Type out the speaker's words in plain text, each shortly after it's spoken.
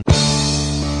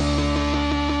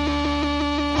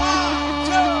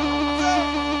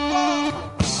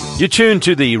You're tuned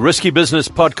to the Risky Business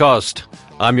Podcast.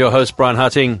 I'm your host, Bryan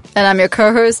Hattingh. And I'm your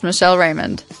co-host, Michelle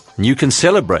Raymond. You can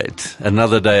celebrate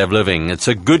another day of living. It's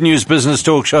a good news business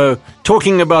talk show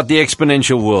talking about the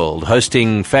exponential world,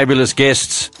 hosting fabulous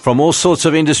guests from all sorts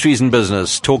of industries and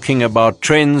business, talking about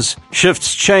trends,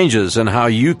 shifts, changes, and how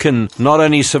you can not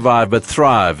only survive but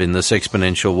thrive in this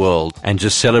exponential world and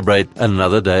just celebrate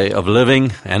another day of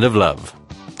living and of love.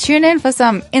 Tune in for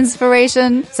some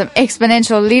inspiration, some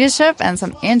exponential leadership, and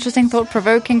some interesting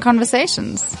thought-provoking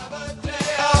conversations.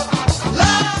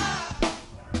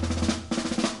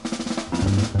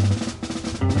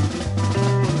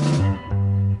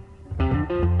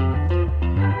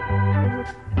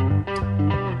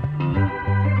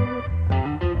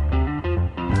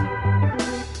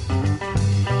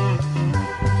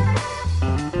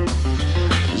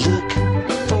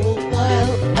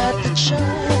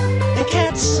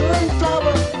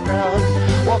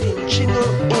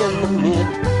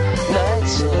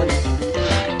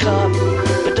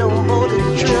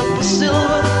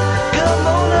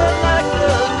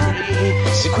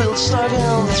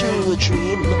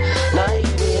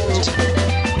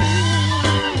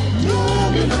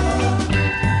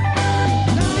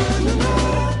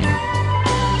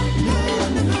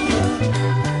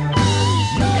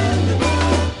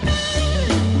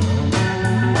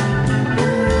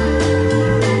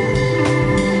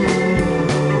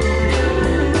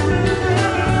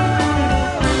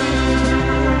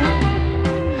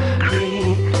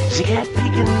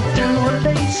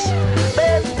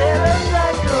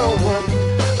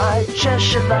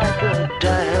 Like a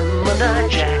diamond eye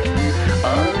jack,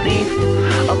 a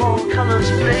leaf of all colors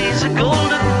blaze a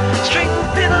golden string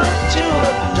thin up to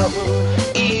a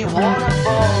double E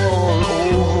waterfall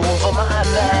over my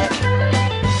back.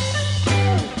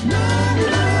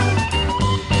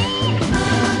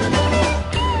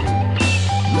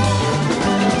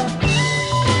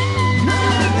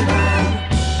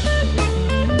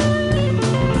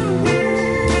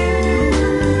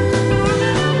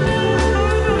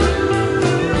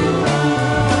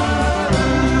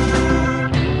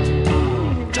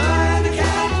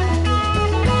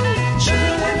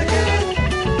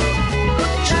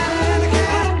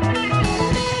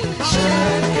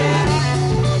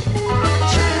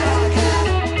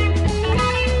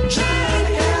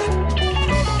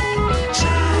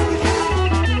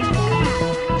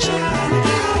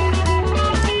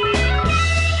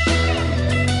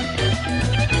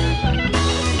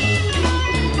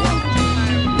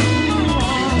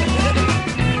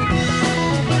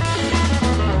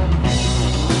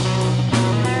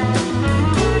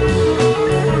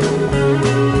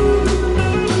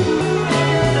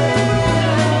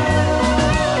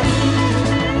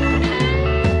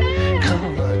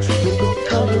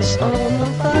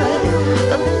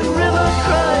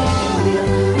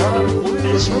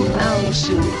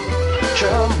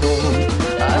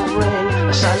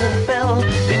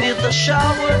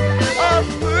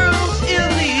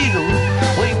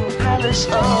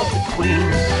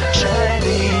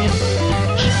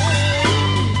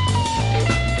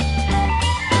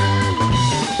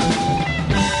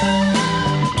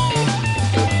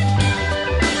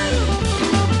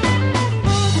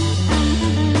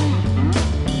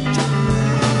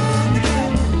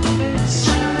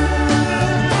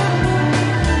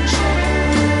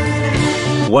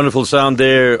 Wonderful sound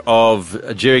there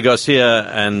of Jerry Garcia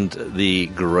and the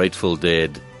Grateful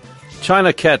Dead.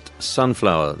 China Cat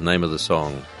Sunflower, name of the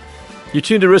song. You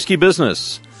tuned to Risky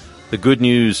Business, the good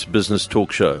news business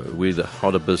talk show. We're the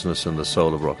heart of business and the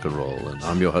soul of rock and roll. And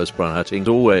I'm your host, Bryan Hattingh, as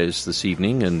always this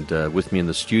evening. And with me in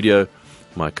the studio,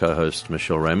 my co-host,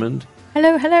 Michelle Raymond.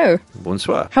 Hello, hello.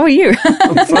 Bonsoir. How are you?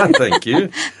 I'm fine, thank you.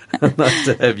 Nice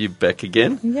to have you back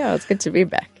again. Yeah, it's good to be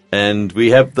back. And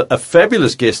we have a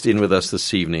fabulous guest in with us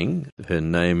this evening. Her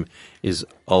name is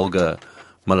Olga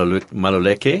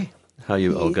Maluleka. How are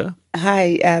you, Olga?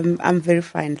 Hi, I'm very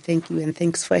fine. Thank you, and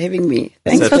thanks for having me.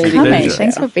 Thanks for coming.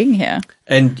 Thanks for being here.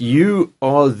 And you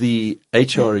are the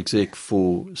HR exec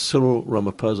for Cyril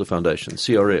Ramaphosa Foundation,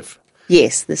 CRF.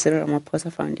 Yes, the Cyril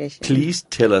Ramaphosa Foundation. Please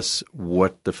tell us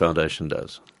what the foundation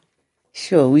does.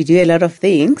 Sure, we do a lot of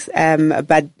things,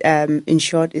 but in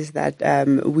short is that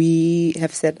we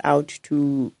have set out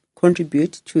to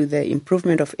contribute to the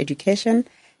improvement of education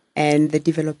and the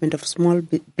development of small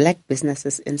black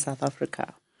businesses in South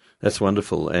Africa. That's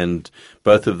wonderful. And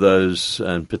both of those,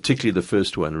 and particularly the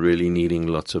first one, really needing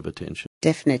lots of attention.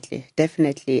 Definitely.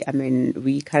 I mean,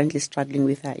 we're currently struggling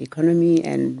with our economy,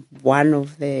 and one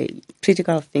of the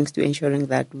critical things to ensuring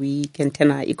that we can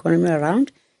turn our economy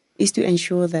around is to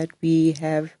ensure that we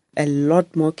have a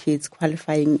lot more kids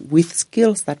qualifying with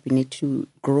skills that we need to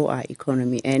grow our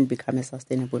economy and become a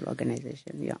sustainable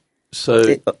organization. Yeah.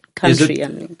 So, Country, I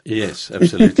mean. Yes,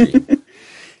 absolutely.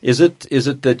 Is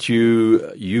it that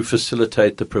you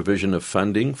facilitate the provision of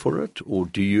funding for it, or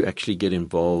do you actually get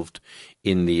involved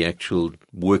in the actual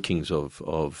workings of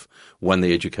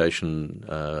the education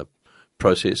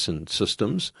process and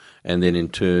systems, and then in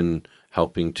turn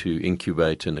helping to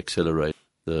incubate and accelerate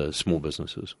the small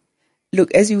businesses?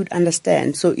 Look, as you would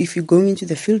understand, so if you're going into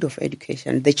the field of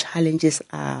education, the challenges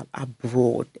are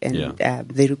broad and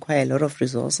they require a lot of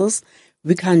resources.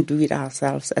 We can't do it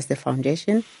ourselves as the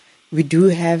foundation. We do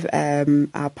have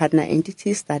our partner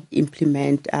entities that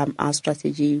implement our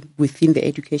strategy within the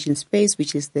education space,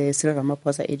 which is the Cyril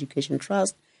Ramaphosa Education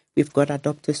Trust. We've got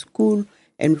Adopt a School,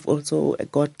 and we've also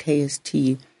got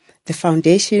KST. The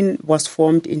foundation was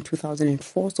formed in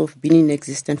 2004, so we've been in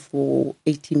existence for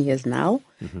 18 years now.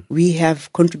 Mm-hmm. We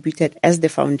have contributed as the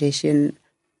foundation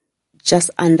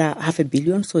just under 500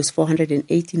 million, so it's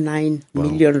 489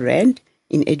 million rand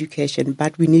in education,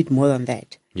 but we need more than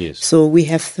that. Yes. So we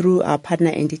have, through our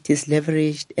partner entities,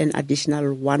 leveraged an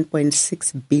additional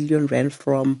 1.6 billion rand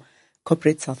from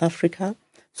corporate South Africa.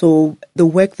 So the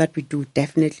work that we do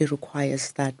definitely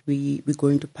requires that we go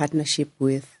into partnership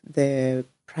with the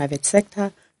private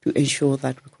sector to ensure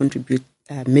that we contribute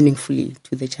meaningfully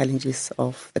to the challenges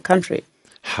of the country.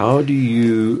 How do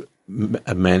you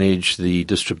manage the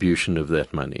distribution of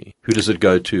that money? Who does it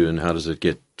go to, and how does it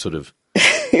get sort of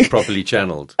properly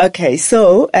channeled? Okay,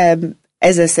 so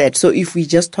as I said, so if we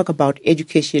just talk about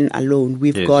education alone,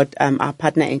 we've got our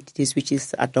partner entities, which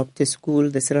is Adopt a School,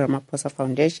 the Cyril Ramaphosa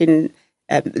Foundation,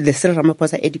 the Cyril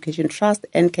Ramaphosa Education Trust,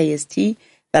 and KST,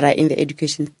 that are in the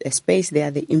education space. They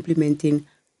are the implementing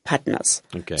partners.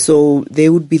 Okay. So they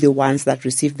would be the ones that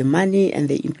receive the money and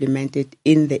they implement it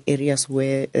in the areas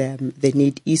where the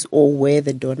need is, or where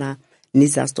the donor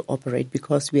needs us to operate,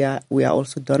 because we are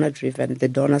also donor driven. The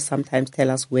donors sometimes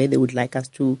tell us where they would like us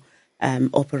to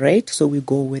operate, so we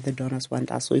go where the donors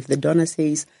want us. So if the donor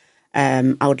says,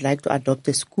 I would like to adopt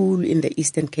a school in the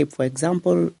Eastern Cape, for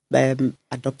example,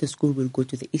 Adopt a School will go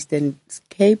to the Eastern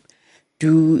Cape,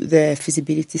 do the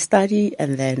feasibility study,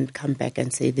 and then come back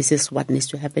and say, this is what needs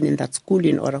to happen in that school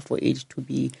in order for it to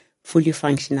be fully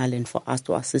functional and for us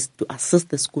to assist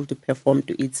the school to perform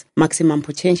to its maximum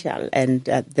potential. And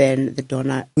then the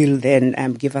donor will then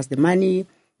give us the money.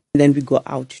 Then we go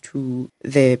out to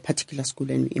the particular school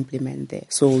and we implement there.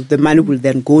 So the money will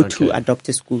then go to Adopt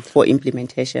a School for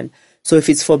implementation. So if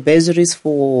it's for bursaries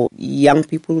for young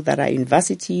people that are in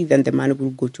varsity, then the money will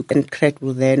go to, and CRET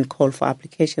will then call for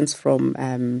applications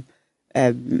from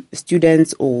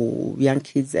students or young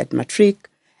kids at matric,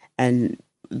 and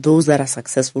those that are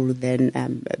successful will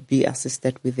then be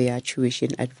assisted with their tuition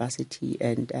at varsity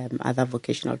and other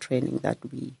vocational training that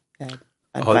we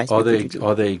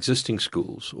Are they existing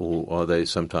schools, or are they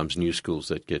sometimes new schools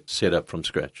that get set up from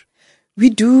scratch? We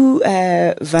do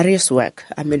various work.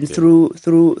 I mean, through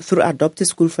Adopt a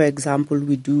School, for example,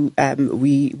 we do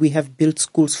we have built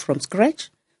schools from scratch.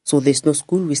 So there's no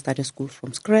school, we start a school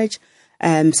from scratch.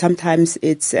 Sometimes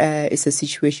it's a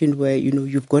situation where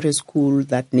you've got a school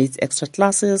that needs extra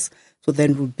classes, so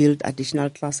then we'll build additional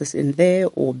classes in there,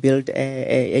 or build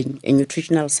a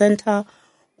nutritional center.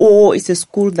 Or it's a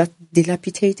school that's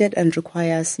dilapidated and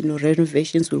requires,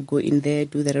 renovations. We'll go in there,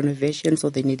 do the renovations. So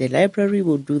they need a library.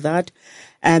 We'll do that.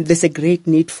 There's a great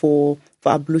need for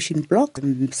ablution blocks.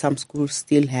 Some schools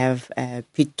still have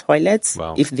pit toilets.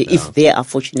 Wow. If they are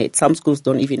fortunate. Some schools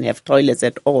don't even have toilets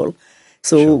at all.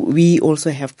 So we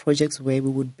also have projects where we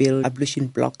would build ablution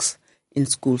blocks in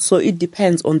schools. So it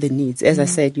depends on the needs. As I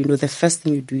said, the first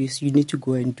thing you do is you need to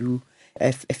go and do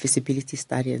a feasibility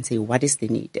study and say, what is the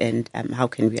need and how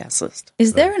can we assist?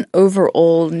 Is there an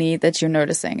overall need that you're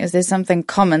noticing? Is there something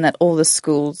common that all the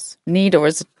schools need, or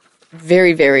is it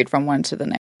very varied from one to the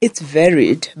next? It's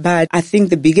varied, but I think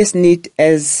the biggest need,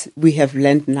 as we have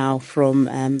learned now from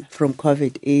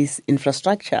COVID, is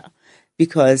infrastructure.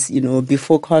 Because,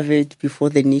 before COVID, before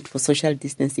the need for social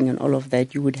distancing and all of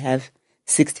that, you would have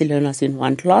 60 learners in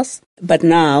one class. But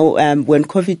now, when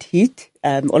COVID hit,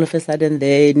 all of a sudden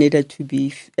there needed to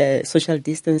be social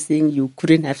distancing. You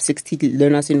couldn't have 60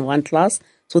 learners in one class.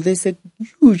 So there's a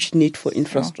huge need for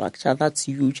infrastructure. That's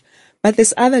huge. But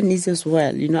there's other needs as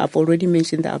well. I've already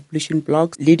mentioned the ablution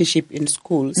blocks, leadership in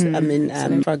schools.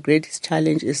 Our greatest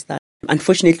challenge is that,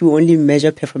 unfortunately, we only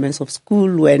measure performance of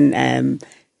school when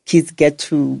kids get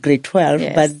to grade 12.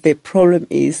 Yes. But the problem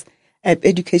is,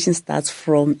 education starts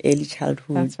from early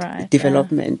childhood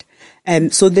development.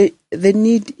 So the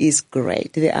need is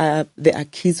great. There are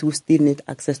kids who still need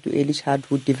access to early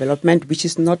childhood development, which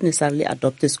is not necessarily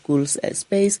adopted schools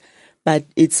space, but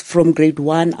it's from grade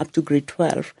 1 up to grade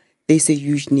 12. There's a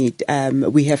huge need.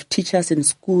 We have teachers in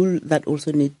school that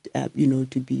also need,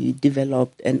 to be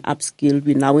developed and upskilled.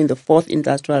 We're now in the 4th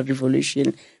industrial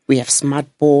revolution. We have smart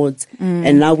boards.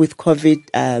 And now with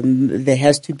COVID, there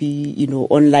has to be,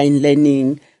 online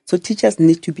learning. So teachers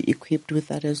need to be equipped with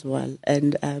that as well.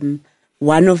 And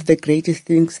one of the greatest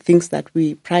things that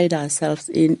we pride ourselves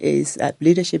in is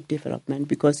leadership development,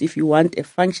 because if you want a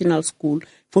functional school,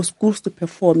 for schools to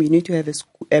perform, you need to have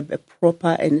a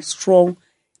proper and strong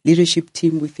leadership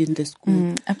team within the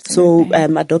school. So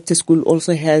Adopted School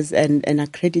also has an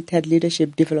accredited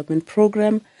leadership development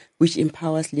program which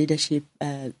empowers leadership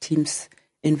teams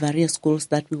in various schools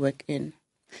that we work in.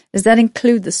 Does that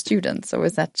include the students, or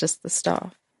is that just the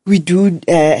staff? We do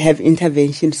have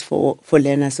interventions for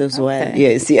learners as well.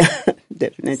 Yes, yeah,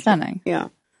 definitely. Stunning. Yeah.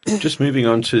 Just moving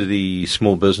on to the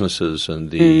small businesses and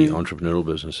the entrepreneurial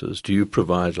businesses, do you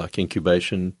provide like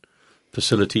incubation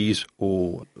facilities,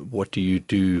 or what do you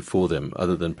do for them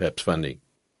other than perhaps funding?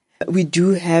 We do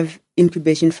have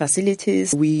incubation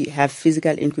facilities. We have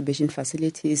physical incubation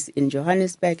facilities in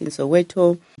Johannesburg, in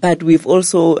Soweto. But we've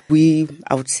also,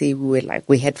 I would say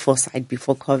we had foresight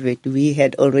before COVID. We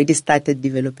had already started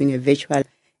developing a virtual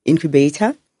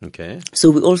incubator. Okay.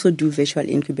 So we also do virtual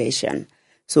incubation.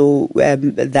 So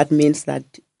that means that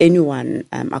anyone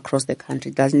across the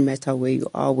country, doesn't matter where you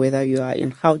are, whether you are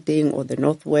in Hattingh or the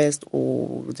Northwest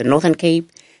or the Northern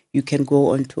Cape, you can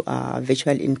go onto our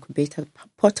virtual incubator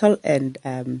portal and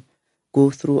go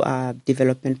through our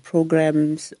development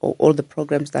programs, or all the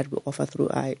programs that we offer through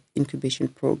our incubation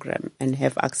program, and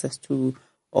have access to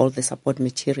all the support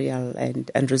material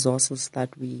and resources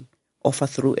that we offer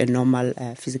through a normal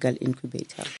physical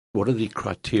incubator. What are the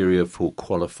criteria for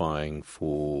qualifying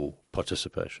for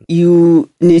participation? You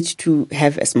need to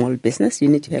have a small business. You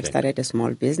need to have started a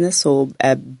small business. So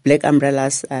Black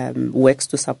Umbrellas works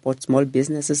to support small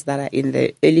businesses that are in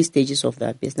the early stages of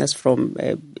their business, from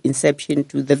inception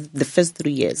to the first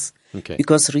 3 years. Okay.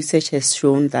 Because research has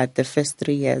shown that the first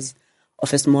 3 years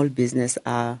of a small business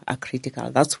are critical.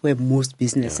 That's where most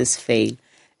businesses fail.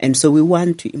 And so we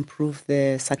want to improve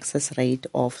the success rate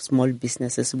of small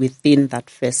businesses within that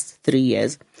first 3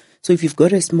 years. So if you've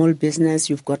got a small business,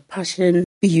 you've got passion,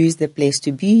 you is the place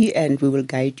to be, and we will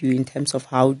guide you in terms of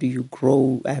how do you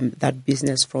grow that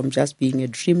business from just being a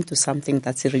dream to something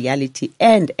that's a reality,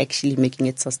 and actually making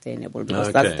it sustainable,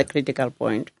 because that's the critical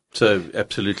point. So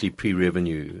absolutely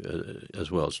pre-revenue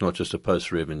as well. It's not just a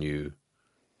post-revenue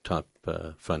type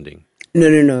funding.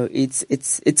 No.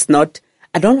 It's not.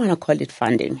 I don't want to call it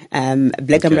funding.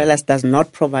 Black Umbrellas does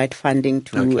not provide funding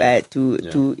to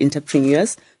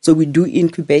entrepreneurs. So we do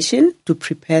incubation to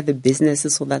prepare the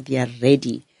businesses so that they are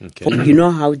ready. Okay. You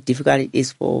know how difficult it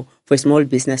is for a small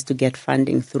business to get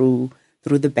funding through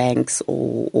the banks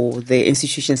or the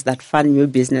institutions that fund new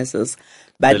businesses.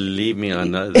 But believe me, I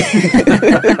know that.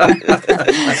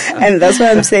 And that's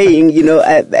why I'm saying,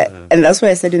 and that's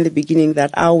why I said in the beginning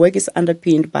that our work is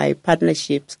underpinned by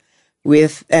partnerships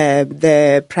with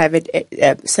the private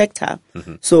sector.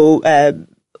 So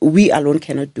we alone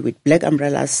cannot do it. Black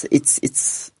Umbrellas,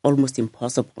 it's almost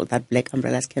impossible that Black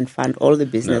Umbrellas can fund all the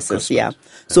businesses. No,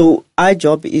 so our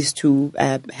job is to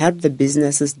help the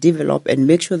businesses develop and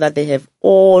make sure that they have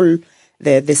all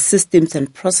the systems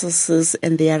and processes,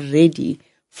 and they are ready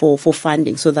for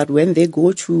funding, so that when they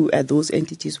go to those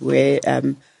entities where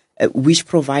which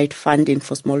provide funding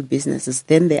for small businesses,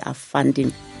 then they are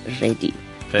funding ready.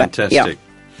 Fantastic.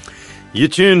 You're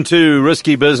tuned to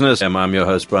Risky Business. I'm your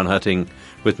host, Bryan Hattingh.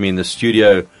 With me in the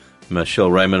studio,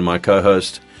 Michelle Raymond, my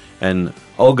co-host, and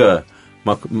Olga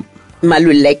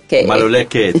Maluleka.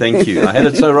 Maluleka, thank you. I had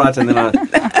it so right, and then I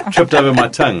tripped over my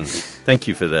tongue. Thank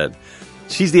you for that.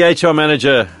 She's the HR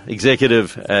manager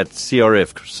executive at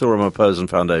CRF, Cyril Ramaphosa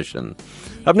Foundation.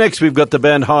 Up next, we've got the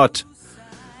band Heart,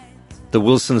 the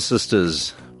Wilson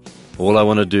Sisters. All I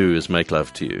want to do is make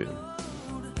love to you.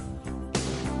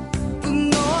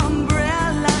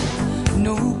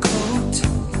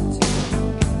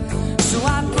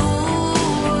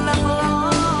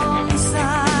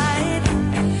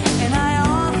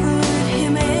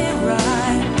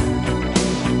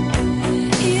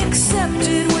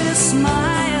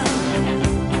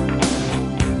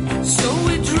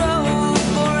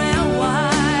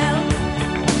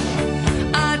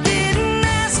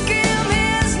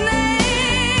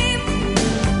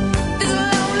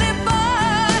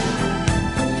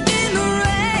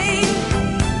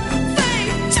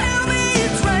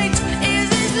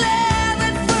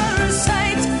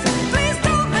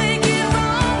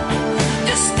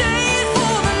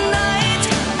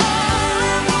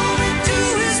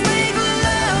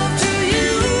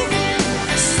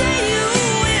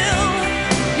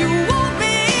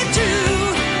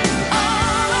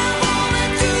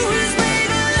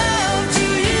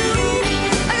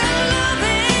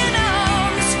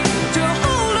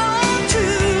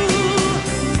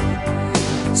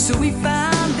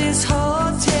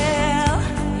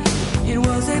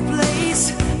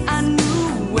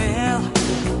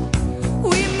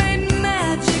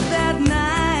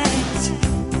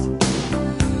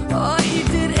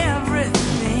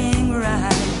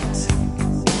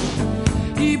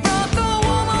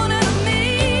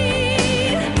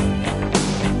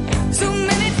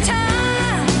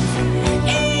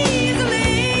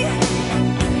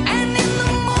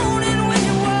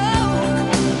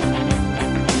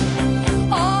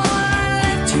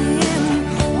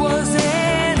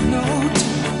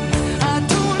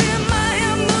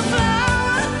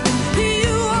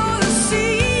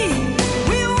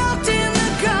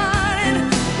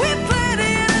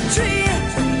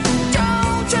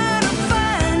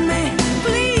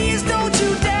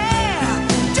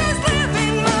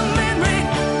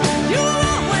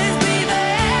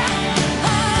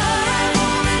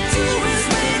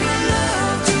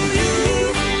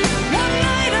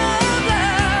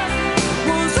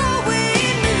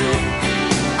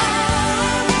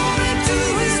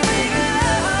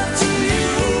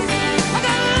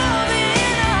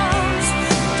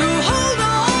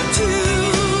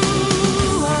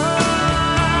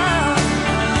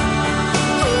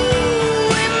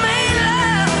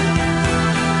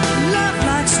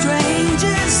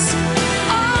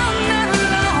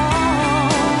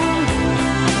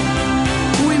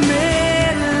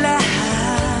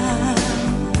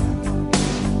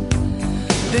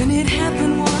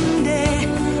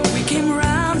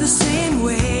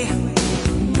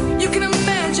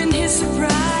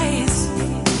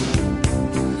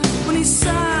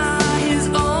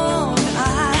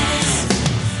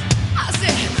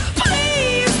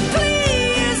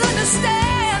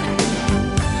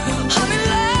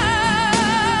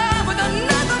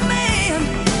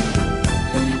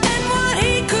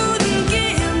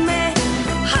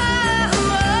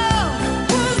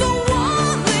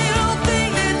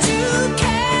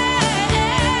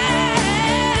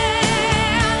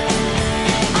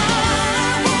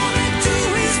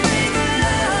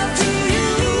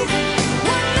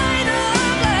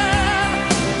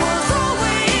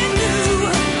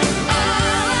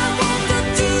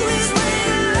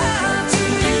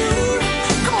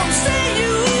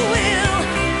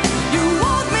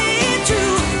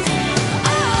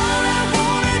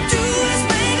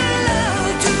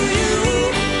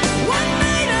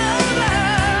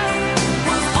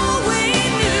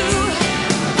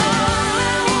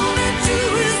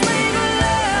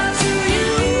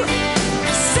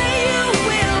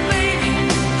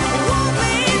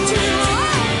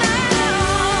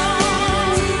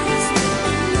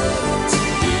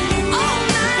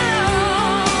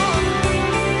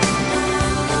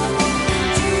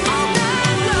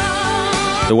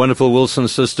 The wonderful Wilson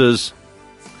sisters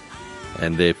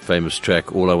and their famous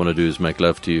track, All I Want to Do Is Make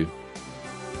Love to You.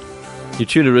 You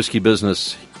tuned to Risky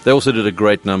Business. They also did a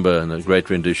great number and a great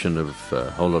rendition of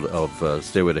a whole lot of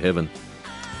Stairway to Heaven.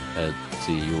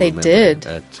 They did.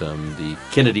 At the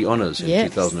Kennedy Honors in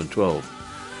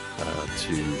 2012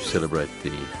 to celebrate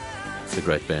the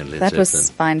great band Led Zeppelin. That was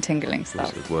spine-tingling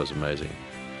stuff. It was amazing.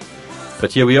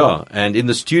 But here we are, and in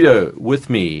the studio with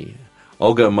me,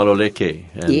 Olga Maluleka.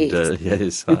 And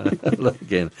yes, hello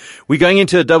again. We're going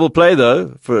into a double play,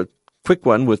 though, for a quick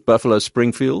one with Buffalo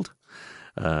Springfield,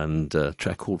 and a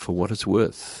track called For What It's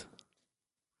Worth.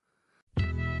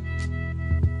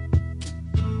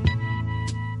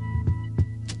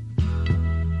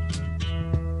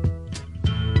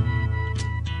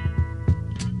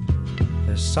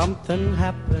 There's something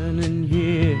happening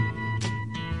here,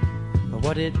 but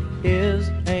what it is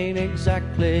ain't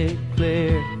exactly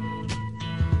clear.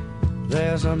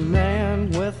 There's a man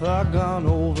with a gun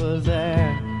over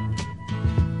there,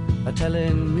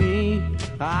 telling me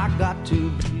I got to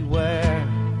beware.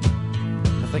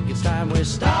 I think it's time we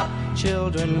stop,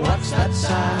 children, what's that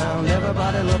sound?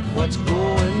 Everybody look what's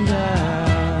going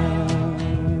down.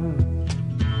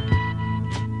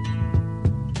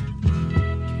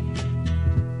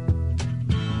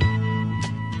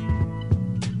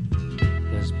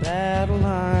 Battle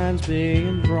lines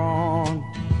being drawn.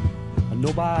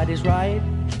 Nobody's right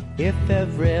if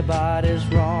everybody's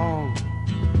wrong.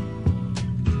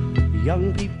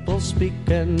 Young people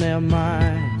speaking their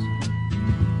minds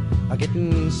are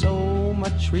getting so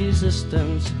much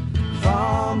resistance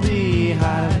from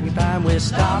behind. Every time we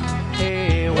stop,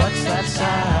 hey, what's that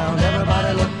sound?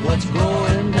 Everybody look what's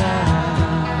going down.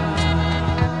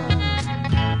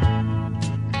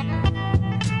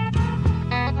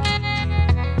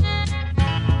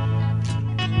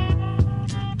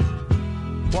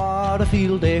 What a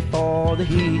field day for the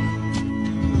heat.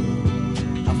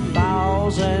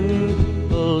 1,000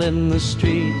 people in the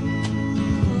street,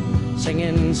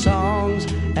 singing songs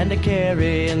and a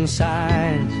carrying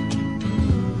signs.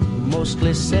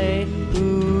 Mostly say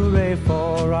hooray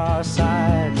for our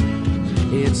side.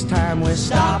 It's time we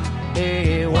stop.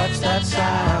 Hey, what's that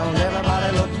sound?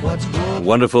 Everybody look what's good.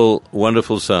 Wonderful,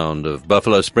 wonderful sound of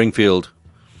Buffalo Springfield,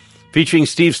 featuring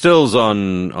Steve Stills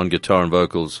on guitar and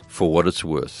vocals, For What It's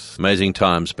Worth. Amazing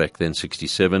times back then,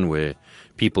 67, where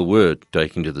people were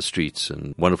taking to the streets,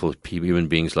 and wonderful human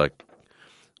beings like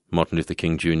Martin Luther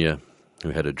King Jr., who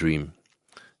had a dream,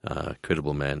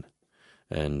 credible man.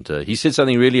 And he said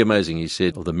something really amazing. He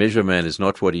said, the measure of man is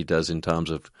not what he does in times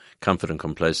of comfort and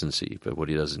complacency, but what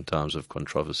he does in times of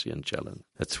controversy and challenge.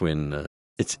 That's when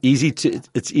it's easy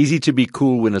to be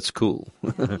cool when it's cool.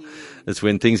 It's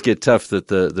when things get tough that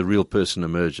the real person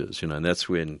emerges, and that's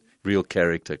when real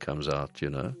character comes out,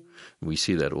 And we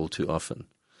see that all too often.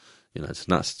 It's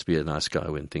nice to be a nice guy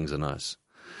when things are nice.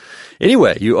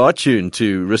 Anyway, you are tuned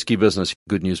to Risky Business,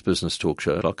 Good News Business Talk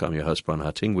Show. I'm your host, Bryan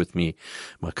Hattingh, with me,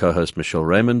 my co-host, Michelle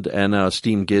Raymond, and our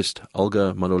esteemed guest,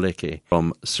 Olga Maluleka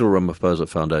from Cyril Ramaphosa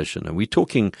Foundation. And we're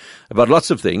talking about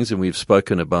lots of things, and we've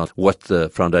spoken about what the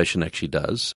foundation actually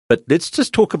does. But let's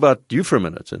just talk about you for a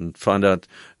minute and find out,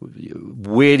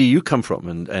 where do you come from,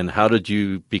 and how did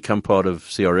you become part of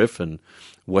CRF, and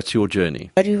what's your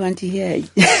journey? What do you want to hear?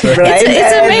 It's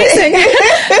amazing.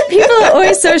 People are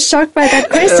always so shocked by that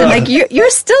question. Like, you're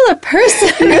still a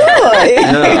person.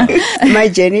 My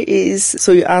journey is,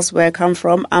 so you asked where I come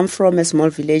from. I'm from a small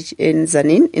village in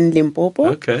Tzaneen, in Limpopo.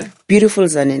 Okay. Beautiful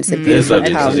Tzaneen. It's a beautiful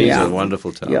town. It's a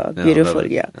wonderful town. Yeah, beautiful,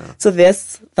 yeah. So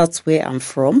that's where I'm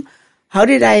from. How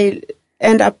did I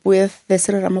end up with the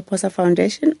Cyril Ramaphosa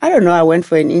Foundation? I don't know. I went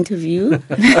for an interview.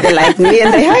 They liked me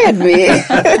and they hired me.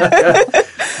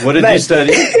 What did you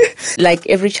study? Like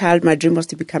every child, my dream was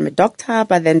to become a doctor,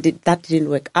 but then that didn't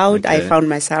work out. Okay. I found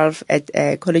myself at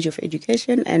a College of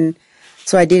Education, and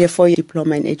so I did a 4-year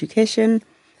diploma in education.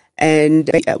 And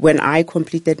when I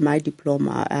completed my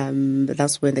diploma,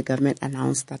 that's when the government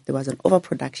announced that there was an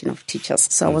overproduction of teachers.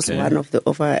 So I was one of the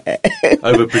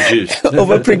overproduced.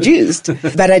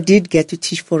 But I did get to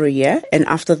teach for a year. And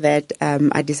after that,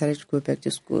 I decided to go back to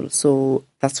school. So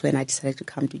that's when I decided to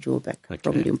come to Joburg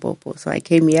from Limpopo. So I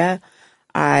came here.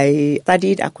 I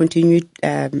studied. I continued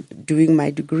doing my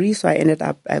degree. So I ended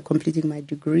up completing my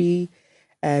degree,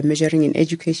 majoring in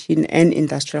education and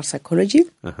industrial psychology.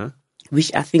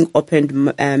 Which I think opened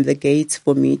the gates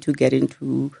for me to get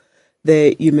into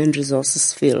the human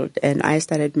resources field. And I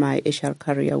started my HR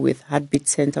career with Heartbeat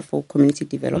Center for Community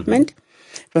Development.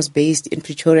 It was based in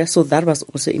Pretoria, so that was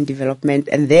also in development.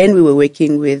 And then we were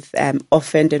working with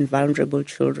orphaned and vulnerable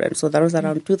children. So that was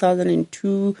around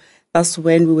 2002. That's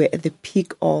when we were at the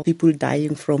peak of people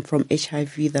dying from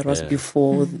HIV. That was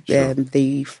before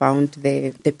they found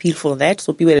the pill for that.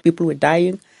 So people were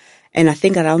dying. And I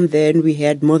think around then we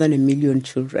had more than 1 million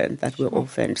children that were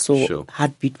orphaned. So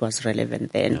Heartbeat was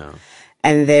relevant then. Yeah.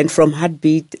 And then from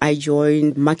Heartbeat, I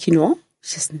joined Mackinac,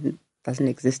 which just doesn't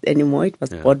exist anymore. It was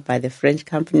bought by the French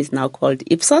company. It's now called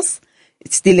Ipsos.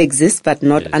 It still exists, but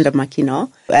not under Mackinac.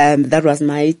 That was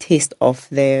my taste of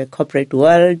the corporate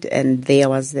world, and there I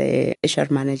was the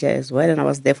HR manager as well, and I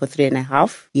was there for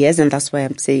 3.5 years, and that's why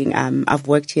I'm saying I've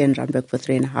worked here in Randburg for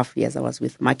 3.5 years. I was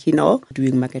with Mackinac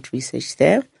doing market research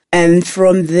there. And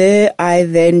from there, I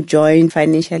then joined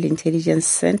Financial Intelligence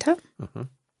Center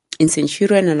in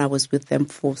Centurion, and I was with them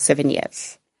for 7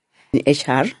 years in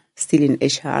HR, still in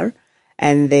HR.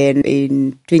 And then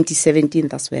in 2017,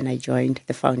 that's when I joined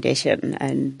the foundation.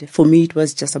 And for me, it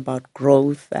was just about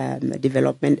growth,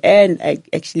 development. And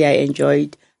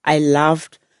I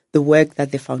loved the work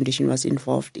that the foundation was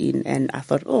involved in. And I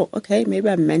thought, maybe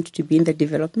I'm meant to be in the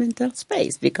developmental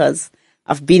space because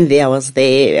I've been there. I was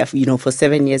there, for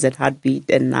 7 years at Heartbeat,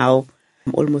 and now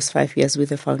almost 5 years with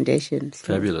the foundation.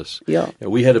 So, fabulous. Yeah.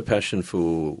 We had a passion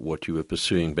for what you were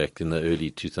pursuing back in the early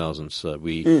 2000s.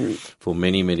 We, for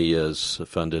many, many years,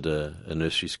 funded a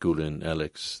nursery school in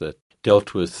Alex that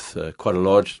dealt with quite a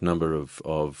large number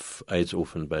of AIDS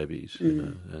orphan babies.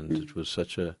 And it was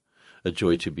such a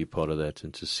joy to be part of that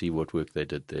and to see what work they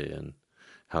did there and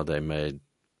how they made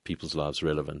people's lives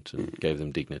relevant and gave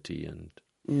them dignity and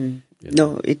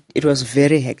No, it was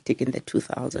very hectic in the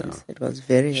 2000s. Yeah. It was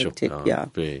very hectic,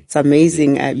 It's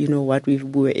amazing, what we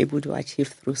were able to achieve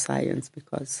through science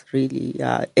because really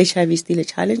HIV is still a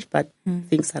challenge, but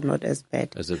things are not as bad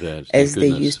as they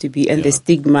used to be. And the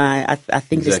stigma, I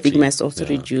think the stigma is also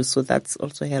reduced, so that's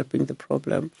also helping the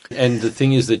problem. And the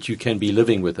thing is that you can be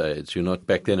living with AIDS. You're not,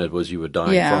 back then it was you were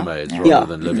dying from AIDS rather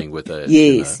than living with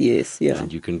AIDS. Yes.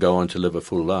 And you can go on to live a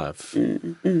full life.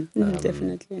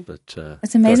 Definitely. But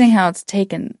it's amazing how it's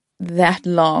taken that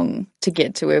long to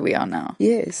get to where we are now.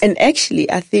 Yes. And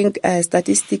actually, I think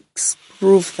statistics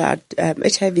prove that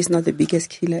HIV is not the biggest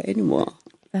killer anymore.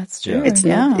 That's true. It's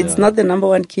not the number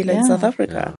one killer in South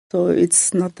Africa. So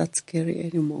it's not that scary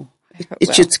anymore.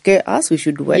 It should scare us. We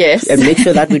should work and make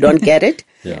sure that we don't get it.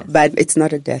 But it's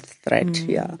not a death threat.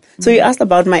 So you asked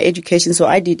about my education. So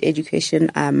I did education.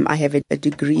 I have a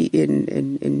degree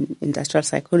in industrial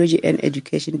psychology and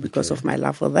education because of my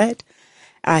love for that.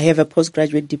 I have a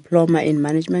postgraduate diploma in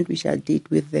management, which I did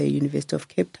with the University of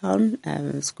Cape Town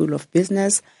School of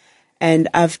Business. And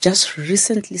I've just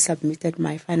recently submitted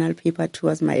my final paper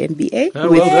towards my MBA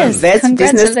with Vets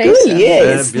Business School.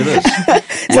 Yes.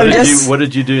 Fabulous. What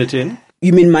did you do it in?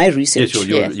 You mean my research?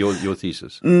 Yes, your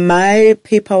thesis. My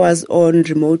paper was on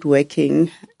remote working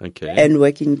and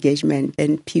work engagement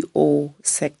and PO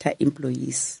sector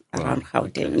employees around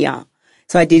Hattingh. Yeah.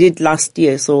 So I did it last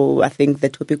year. So I think the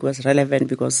topic was relevant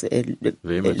because a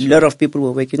lot of people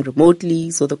were working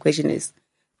remotely. So the question is,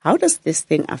 how does this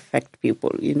thing affect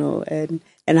people, and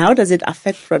how does it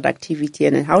affect productivity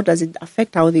and how does it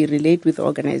affect how they relate with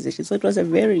organizations? So it was a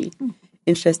very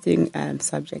interesting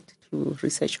subject to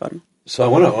research on. So I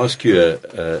want to ask you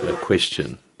a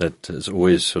question that has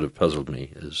always sort of puzzled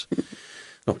me,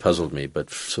 not puzzled me, but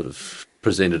sort of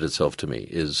presented itself to me,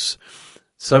 is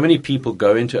so many people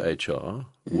go into HR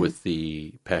with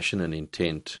the passion and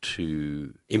intent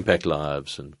to impact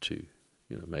lives and to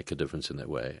make a difference in that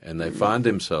way. And they find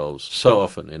themselves so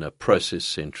often in a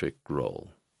process-centric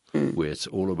role where it's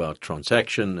all about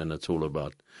transaction and it's all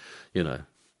about,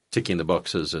 ticking the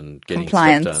boxes and getting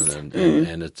stuff done.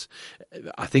 And it's,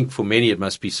 I think for many it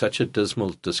must be such a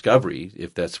dismal discovery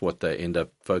if that's what they end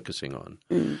up focusing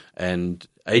on. And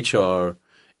HR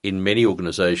in many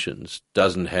organizations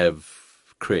doesn't have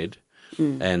cred.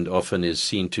 And often is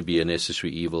seen to be a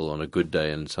necessary evil on a good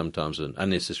day and sometimes an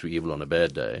unnecessary evil on a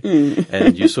bad day.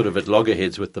 And you're sort of at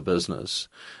loggerheads with the business.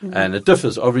 And it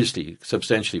differs, obviously,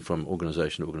 substantially from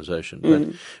organization to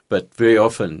organization. But very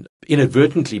often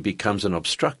inadvertently becomes an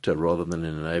obstructor rather than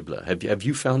an enabler. Have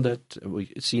you found that,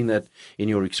 seen that in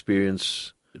your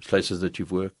experience, places that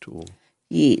you've worked? Or?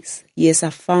 Yes, I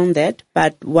found that.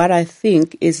 But what I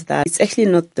think is that it's actually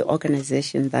not the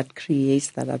organization that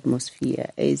creates that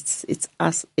atmosphere. It's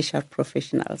us HR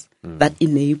professionals that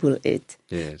enable it.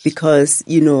 Yes. Because,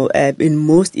 in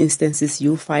most instances,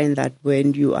 you find that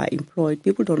when you are employed,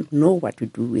 people don't know what to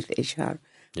do with HR.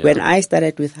 Yeah. When I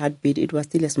started with Heartbeat, it was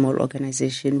still a small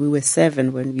organization. We were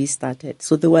 7 when we started.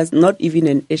 So there was not even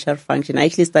an HR function. I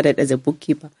actually started as a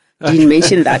bookkeeper. Didn't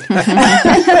mention that.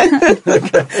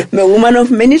 I'm a woman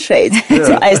of many trades. Yeah.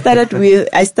 So I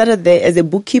started there as a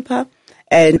bookkeeper,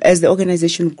 And as the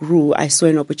organization grew, I saw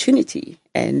an opportunity,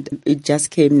 and it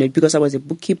just came because I was a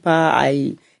bookkeeper.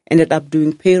 I ended up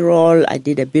doing payroll. I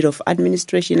did a bit of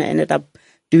administration. I ended up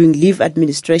doing leave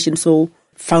administration. So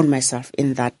found myself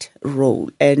in that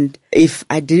role. And if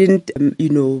I didn't,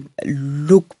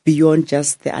 look beyond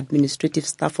just the administrative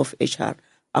stuff of HR,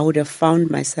 I would have found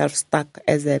myself stuck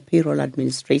as a payroll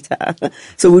administrator.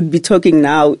 So would be talking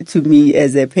now to me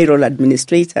as a payroll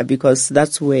administrator because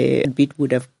that's where a bit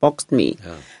would have boxed me.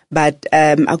 Yeah. But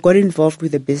I got involved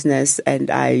with the business, and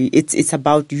it's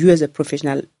about you as a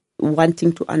professional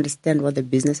wanting to understand what the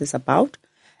business is about,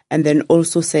 and then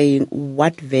also saying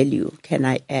what value can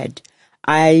I add.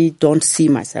 I don't see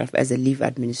myself as a leave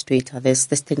administrator. There's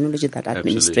technology that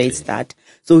administrates that.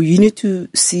 So you need to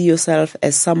see yourself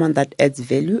as someone that adds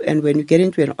value. And when you get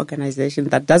into an organization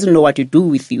that doesn't know what to do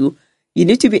with you, you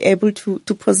need to be able to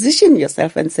position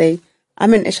yourself and say,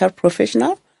 I'm an HR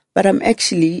professional, but I'm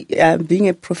actually being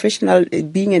a professional.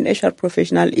 Being an HR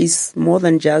professional is more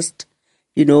than just,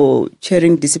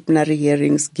 chairing disciplinary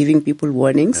hearings, giving people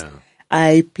warnings. Yeah.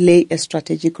 I play a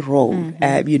strategic role,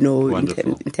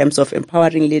 in terms of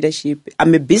empowering leadership.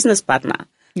 I'm a business partner.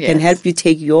 Yes. Can help you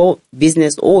take your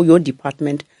business or your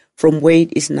department from where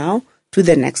it is now to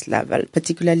the next level,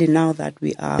 particularly now that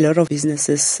a lot of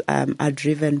businesses are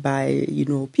driven by,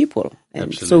 people.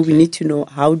 And absolutely. So we need to know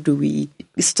how do we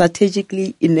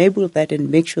strategically enable that and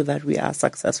make sure that we are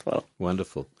successful.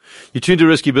 Wonderful. You tuned to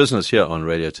Risky Business here on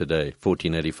Radio Today,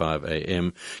 1485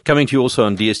 AM. Coming to you also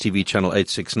on DSTV channel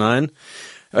 869.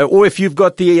 Or if you've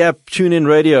got the app TuneIn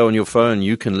Radio on your phone,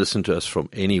 you can listen to us from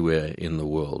anywhere in the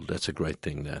world. That's a great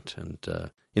thing, that.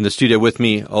 And in the studio with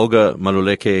me, Olga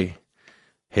Maluleka,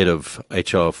 Head of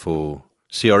HR for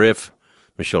CRF,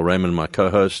 Michelle Raymond, my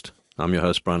co-host. I'm your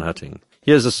host, Bryan Hattingh.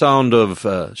 Here's the sound of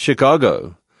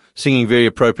Chicago, singing very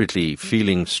appropriately,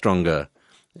 Feeling Stronger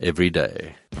Every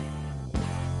Day.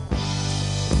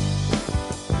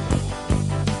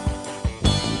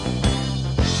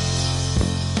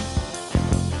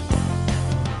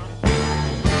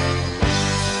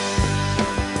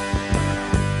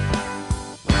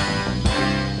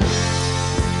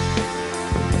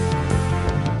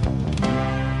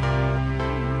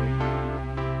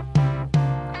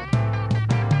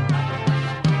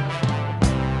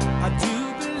 I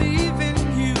do believe in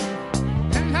you,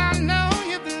 and I know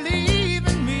you believe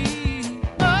in me.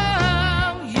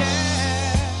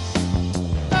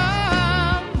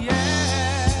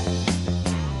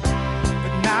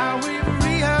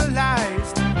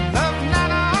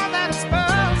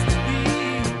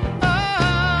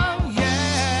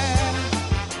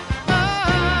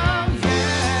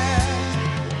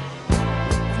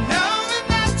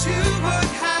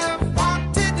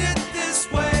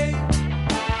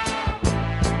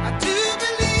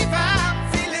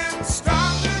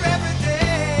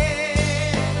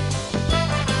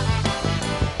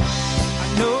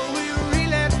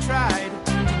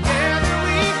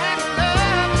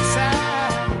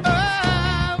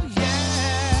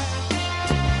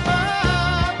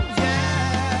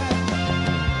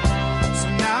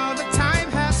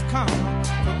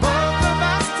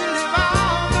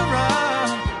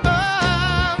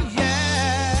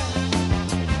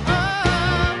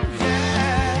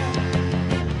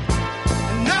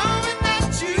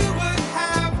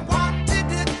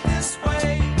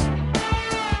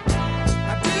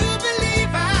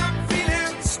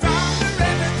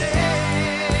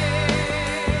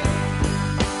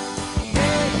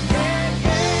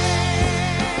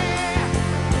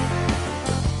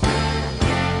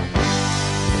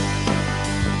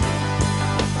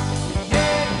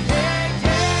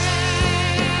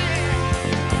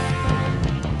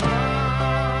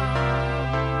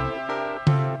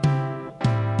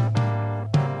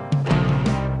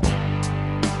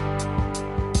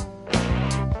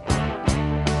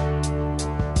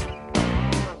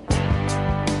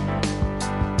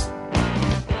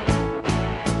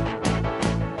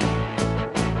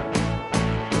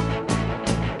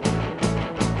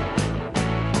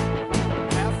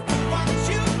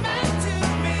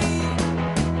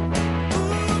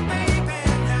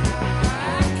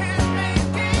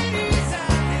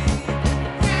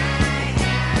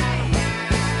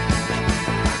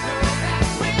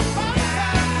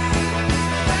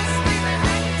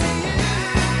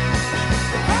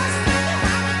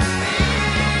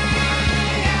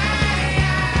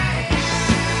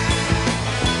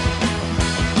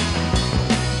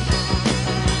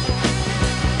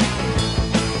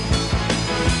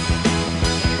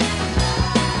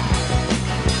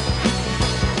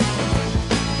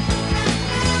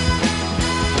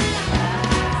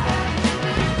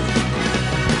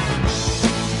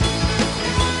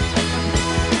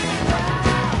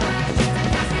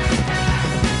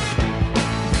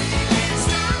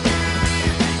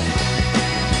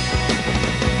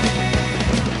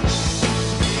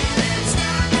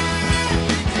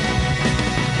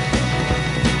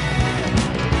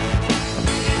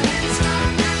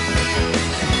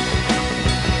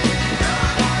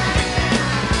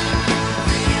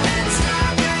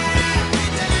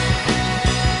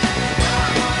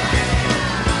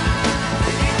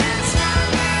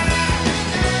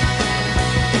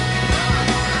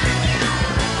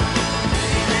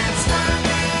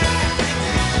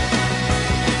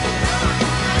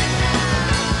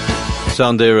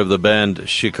 Sound there of the band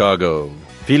Chicago.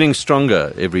 Feeling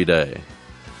stronger every day.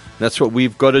 That's what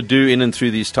we've got to do in and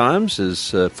through these times,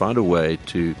 is find a way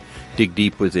to dig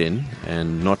deep within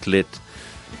and not let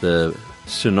the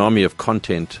tsunami of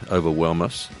content overwhelm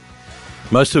us.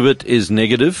 Most of it is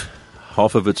negative.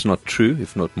 Half of it's not true,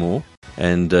 if not more.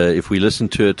 And if we listen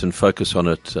to it and focus on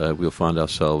it, we'll find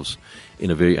ourselves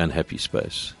in a very unhappy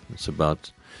space. It's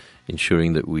about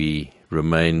ensuring that we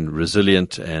remain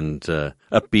resilient and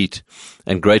upbeat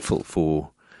and grateful for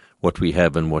what we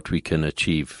have and what we can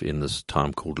achieve in this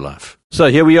time called life. So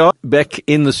here we are back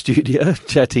in the studio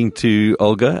chatting to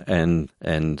Olga and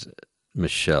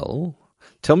Michelle.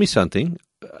 Tell me something.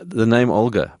 The name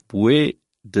Olga, where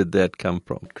did that come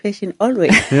from? Question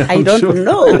always. Yeah, I don't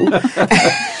know.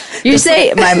 You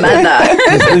say my mother.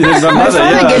 My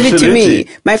father gave it to me.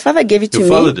 My father gave it to me.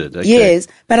 Your father did? Okay. Yes,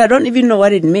 but I don't even know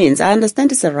what it means. I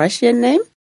understand it's a Russian name.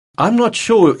 I'm not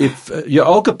sure if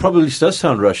Olga probably does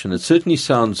sound Russian. It certainly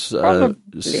sounds, sort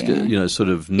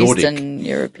of Nordic,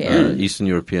 Eastern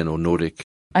European or Nordic.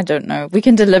 I don't know. We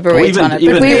can deliberate on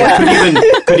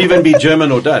it. Could even be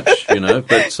German or Dutch,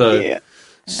 But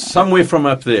somewhere from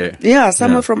up there. Yeah,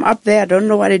 somewhere from up there. I don't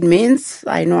know what it means.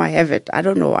 I know I have it. I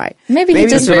don't know why. Maybe he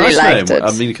just really liked it.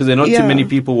 I mean, because there are not too many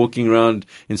people walking around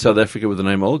in South Africa with the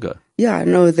name Olga. Yeah,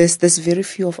 no, there's very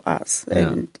few of us.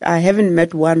 And I haven't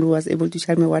met one who was able to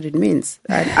tell me what it means.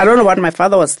 I don't know what my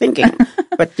father was thinking,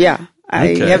 but I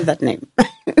have that name.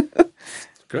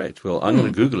 Great. Well, I'm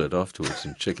going to Google it afterwards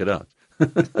and check it out.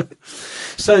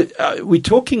 So we're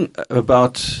talking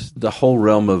about the whole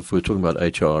realm of, we're talking about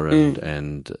HR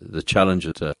and the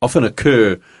challenges that often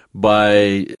occur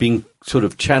by being sort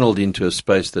of channeled into a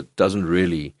space that doesn't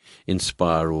really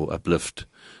inspire or uplift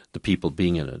the people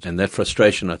being in it. And that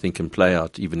frustration, I think, can play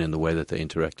out even in the way that they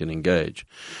interact and engage.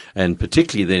 And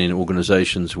particularly then in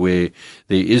organizations where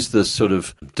there is this sort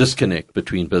of disconnect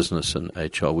between business and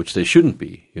HR, which there shouldn't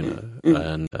be,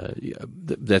 and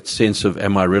that sense of,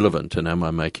 am I relevant and am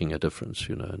I making a difference,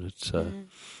 and it's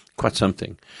quite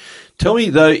something. Tell me,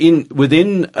 though,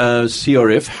 within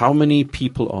CRF, how many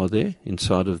people are there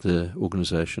inside of the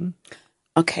organization?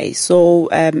 Okay, so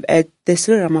at the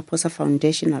Cyril Ramaphosa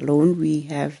Foundation alone, we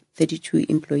have 32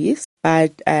 employees,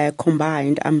 but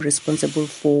combined, I'm responsible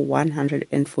for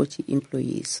 140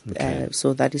 employees. Okay.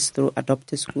 So that is through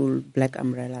Adopted School, Black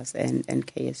Umbrellas, and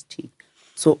KST.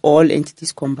 So all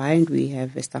entities combined, we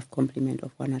have a staff complement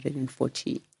of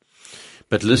 140.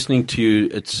 But listening to you,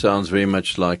 it sounds very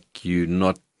much like you're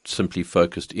not simply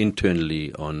focused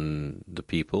internally on the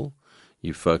people,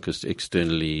 you're focused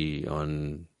externally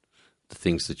on the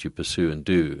things that you pursue and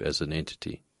do as an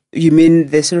entity. You mean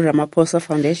the Cyril Ramaphosa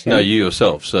Foundation? No, you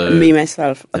yourself. So me,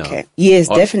 myself. Okay. Yeah. Yes,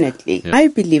 definitely. Yeah. I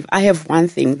believe I have one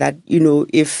thing that,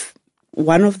 if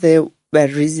one of the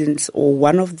reasons or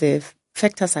one of the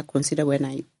factors I consider when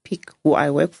I pick who I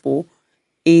work for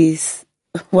is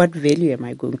what value am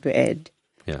I going to add?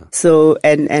 Yeah. So,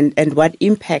 and what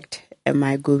impact am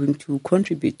I going to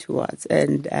contribute towards?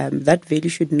 And that value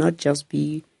should not just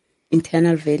be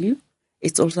internal value.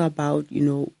 It's also about,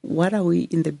 what are we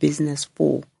in the business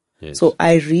for? Yes. So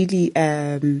I really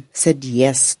said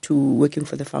yes to working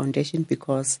for the foundation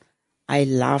because I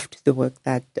loved the work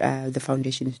that the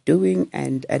foundation is doing.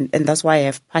 And that's why I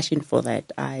have passion for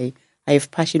that. I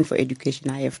have passion for education.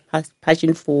 I have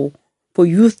passion for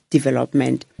youth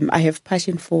development. I have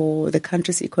passion for the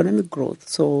country's economic growth.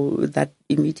 So that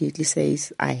immediately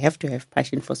says I have to have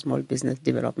passion for small business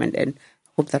development, and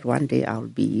hope that one day I'll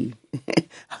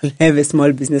have a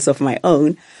small business of my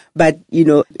own. But,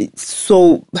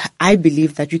 so I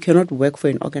believe that you cannot work for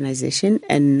an organization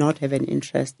and not have an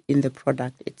interest in the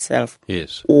product itself.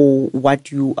 Yes. Or what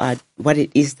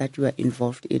it is that you are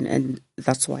involved in. And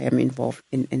that's why I'm involved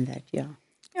in that, yeah.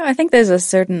 Yeah, I think there's a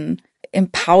certain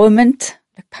empowerment.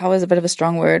 Like, power is a bit of a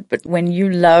strong word, but when you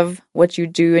love what you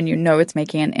do and it's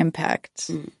making an impact,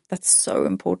 that's so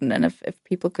important. And if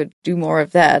people could do more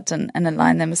of that and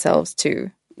align themselves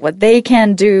to what they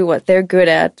can do, what they're good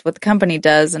at, what the company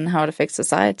does, and how it affects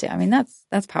society, I mean,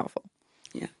 that's powerful.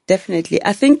 Yeah, definitely.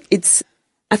 I think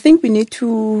we need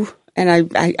to,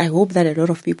 and I hope that a lot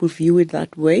of people view it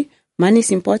that way. Money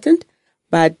is important,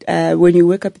 but when you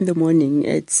wake up in the morning,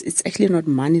 it's actually not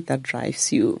money that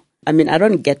drives you. I mean, I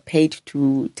don't get paid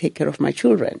to take care of my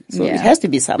children, so it has to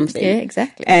be something. Yeah,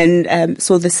 exactly. And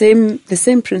so the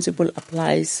same principle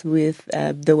applies with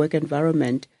the work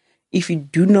environment. If you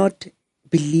do not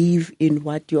believe in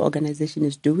what your organization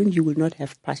is doing, you will not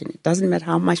have passion. It doesn't matter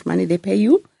how much money they pay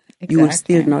you, you will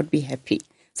still not be happy.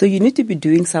 So you need to be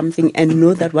doing something and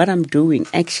know that what I'm doing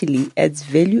actually adds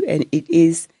value and it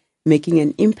is making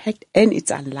an impact and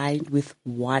it's aligned with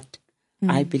what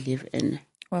I believe in.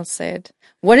 Well said.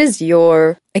 What is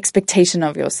your expectation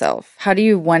of yourself? How do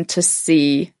you want to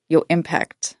see your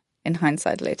impact in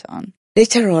hindsight later on?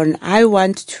 Later on, I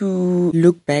want to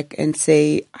look back and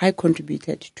say, I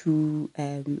contributed to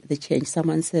the change.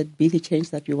 Someone said, be the change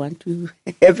that you want to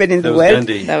happen in the world.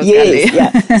 Gandhi. That was Yes,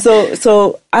 Gandhi. yeah.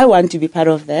 So I want to be part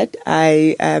of that.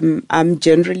 I'm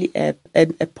generally a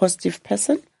positive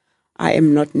person. I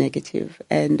am not negative,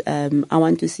 and I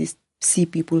want to see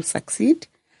people succeed.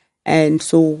 And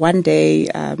so one day,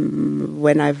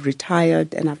 when I've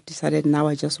retired and I've decided now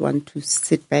I just want to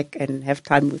sit back and have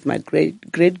time with my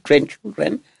great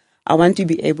grandchildren, I want to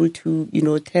be able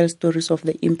to, tell stories of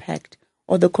the impact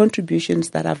or the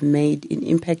contributions that I've made in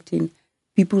impacting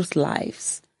people's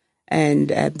lives. And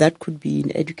that could be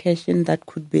in education, that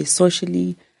could be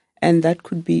socially, and that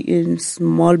could be in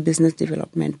small business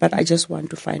development. But I just want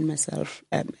to find myself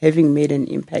having made an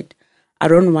impact. I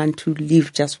don't want to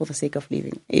live just for the sake of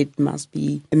living. It must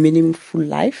be a meaningful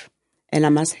life, and I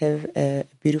must have a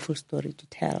beautiful story to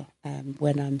tell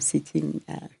when I'm sitting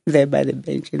there by the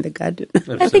bench in the garden.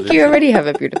 I think you already have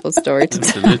a beautiful story to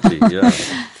tell. Absolutely,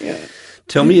 yeah.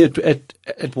 Tell me,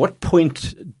 at what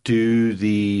point do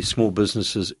the small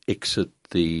businesses exit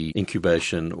the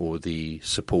incubation or the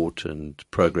support and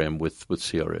program with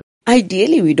CRF?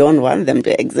 Ideally, we don't want them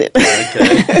to exit.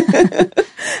 Okay.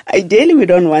 Ideally, we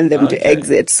don't want them to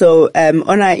exit. So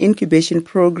on our incubation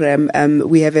program,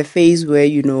 we have a phase where,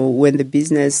 when the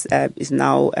business is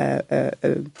now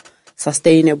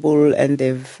sustainable and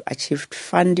they've achieved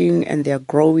funding and they're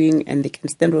growing and they can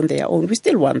stand on their own, we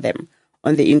still want them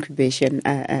on the incubation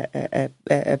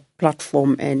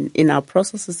platform and in our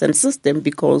processes and system,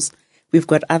 because we've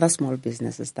got other small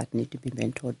businesses that need to be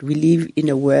mentored. We live in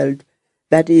a world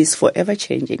that is forever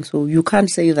changing. So you can't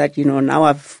say that, now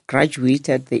I've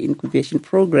graduated the incubation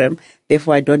program,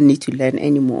 therefore I don't need to learn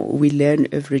anymore. We learn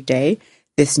every day.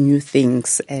 There's new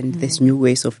things and there's new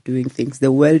ways of doing things.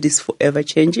 The world is forever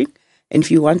changing. And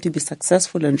if you want to be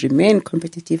successful and remain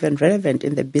competitive and relevant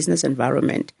in the business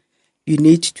environment, you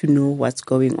need to know what's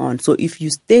going on. So if you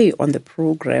stay on the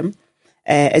program,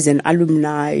 as an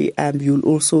alumni, you'll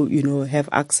also, have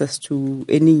access to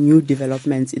any new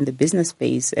developments in the business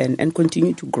space and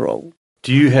continue to grow.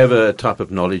 Do you have a type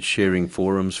of knowledge sharing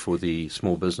forums for the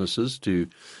small businesses? Do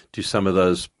some of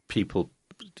those people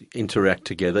interact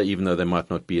together, even though they might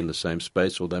not be in the same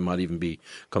space or they might even be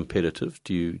competitive?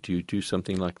 Do you do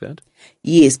something like that?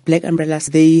 Yes, Black Umbrellas,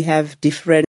 they have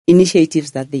different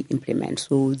initiatives that they implement.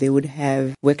 So they would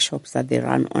have workshops that they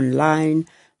run online,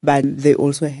 but they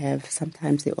also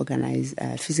sometimes they organize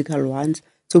physical ones.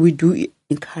 So we do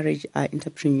encourage our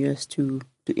entrepreneurs to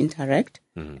interact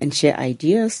and share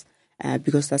ideas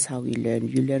because that's how we learn.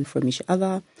 You learn from each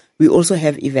other. We also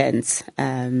have events,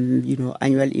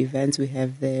 annual events. We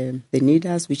have the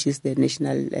NIDAs, which is the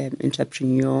National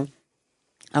Entrepreneur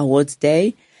Awards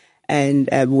Day, and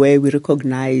where we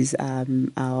recognize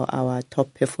our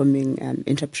top performing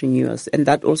entrepreneurs. And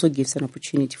that also gives an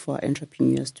opportunity for our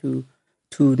entrepreneurs to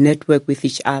network with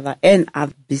each other and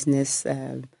other business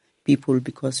people,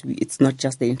 because it's not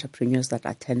just the entrepreneurs that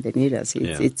attend the NIDAs.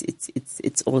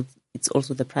 It's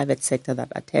also the private sector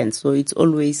that attends. So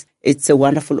it's a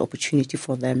wonderful opportunity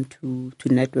for them to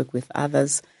network with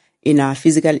others. In our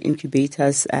physical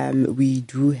incubators, we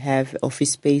do have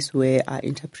office space where our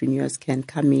entrepreneurs can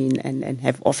come in and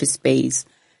have office space,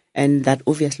 and that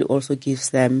obviously also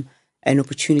gives them an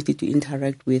opportunity to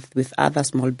interact with other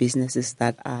small businesses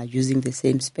that are using the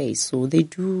same space. So they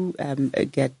do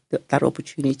get that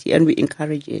opportunity, and we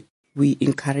encourage it. We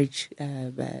encourage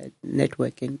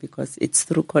networking because it's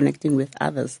through connecting with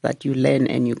others that you learn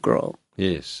and you grow.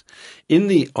 Yes. In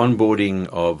the onboarding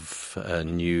of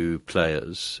new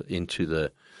players into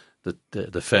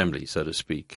the family, so to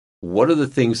speak, what are the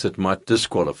things that might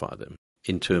disqualify them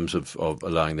in terms of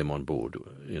allowing them on board,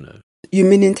 You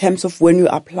mean in terms of when you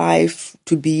apply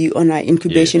to be on our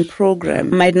incubation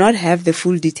program? Might not have the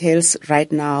full details right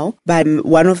now, but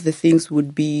one of the things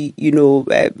would be,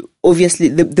 obviously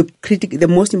the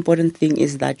most important thing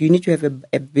is that you need to have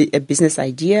a business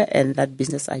idea, and that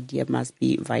business idea must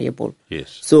be viable.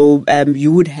 Yes. So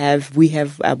we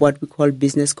have what we call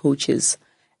business coaches,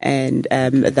 and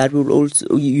that will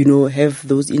also, have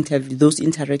those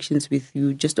interactions with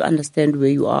you just to understand where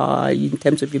you are in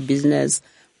terms of your business.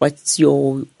 What's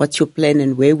your plan,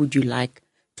 and where would you like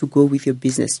to go with your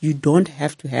business? You don't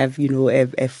have to have,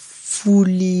 a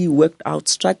fully worked out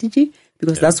strategy,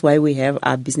 because that's why we have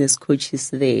our business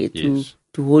coaches there to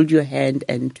hold your hand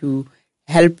and to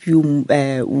help you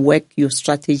work your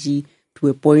strategy to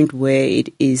a point where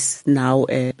it is now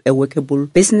a workable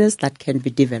business that can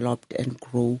be developed and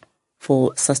grow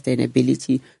for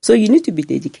sustainability. So you need to be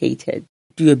dedicated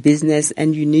to your business,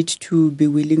 and you need to be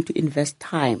willing to invest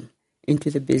time into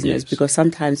the business, because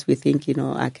sometimes we think,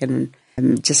 I can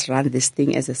just run this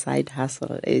thing as a side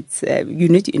hustle. It's you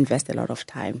need to invest a lot of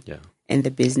time in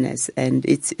the business, and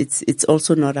it's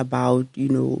also not about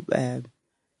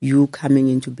you coming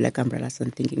into Black Umbrellas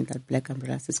and thinking that Black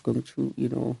Umbrellas is going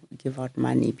to give out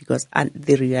money, because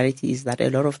the reality is that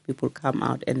a lot of people come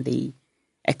out and they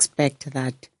expect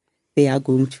that they are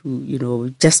going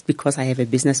to, just because I have a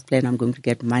business plan, I'm going to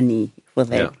get money for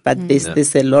that. Yeah. But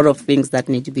there's a lot of things that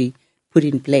need to be put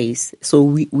in place. So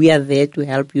we are there to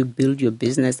help you build your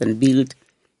business and build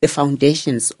the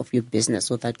foundations of your business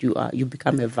so that you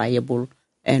become a viable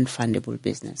and fundable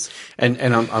business. And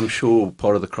I'm sure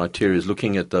part of the criteria is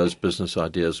looking at those business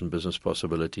ideas and business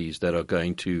possibilities that are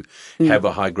going to have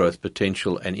a high growth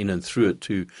potential, and in and through it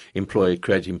to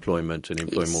create employment and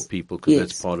employ more people, because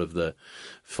that's part of the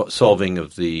solving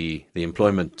of the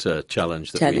employment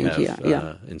challenge that we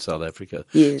have in South Africa.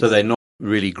 Yes. So they're not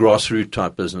really grassroots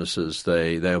type businesses.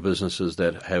 They are businesses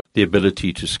that have the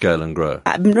ability to scale and grow.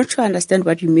 I'm not sure I understand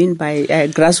what you mean by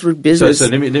grassroots business. So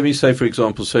let me say, for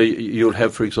example, so you'll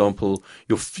have, for example,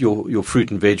 your fruit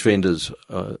and veg vendors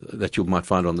that you might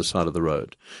find on the side of the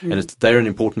road, and they're an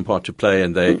important part to play,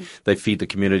 and they feed the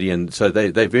community, and so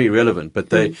they're very relevant. But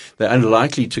they're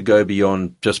unlikely to go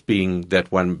beyond just being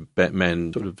that one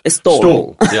man sort of a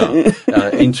stall.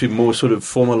 Into more sort of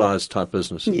formalized type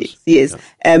businesses. Yes.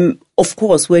 Of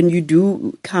course, when you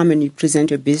do come and you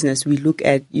present your business, we look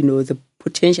at, the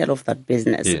potential of that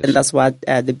business. Yes. And that's what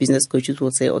the business coaches will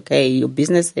say, okay, your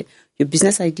business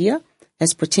idea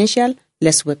has potential.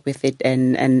 Let's work with it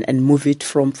and move it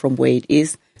from where it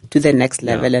is to the next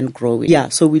level and grow it. Yeah,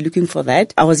 so we're looking for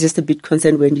that. I was just a bit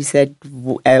concerned when you said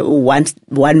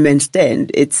one man stand.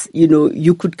 It's,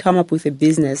 you could come up with a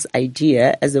business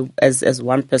idea as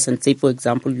one person. Say, for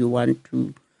example, you want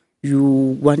to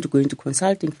go into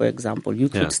consulting, for example. You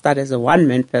could start as a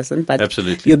one-man person, but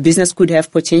absolutely, your business could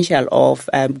have potential of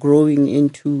growing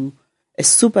into a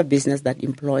super business that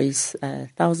employs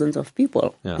thousands of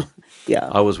people. Yeah.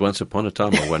 I was once upon a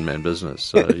time a one-man business.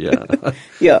 So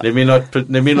Let me not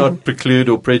preclude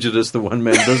or prejudice the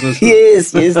one-man business.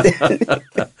 Yes.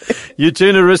 You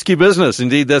tune a risky business.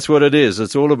 Indeed, that's what it is.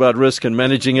 It's all about risk and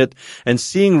managing it and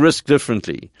seeing risk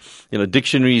differently.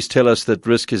 Dictionaries tell us that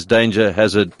risk is danger,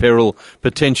 hazard, peril,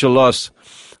 potential loss.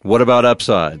 What about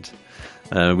upside?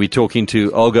 We're talking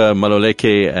to Olga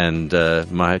Maluleka and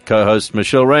my co-host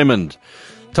Michelle Raymond.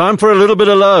 Time for a little bit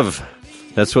of love.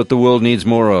 That's what the world needs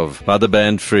more of. By the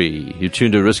band Free. You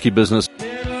tuned to Risky Business.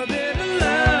 Little bit of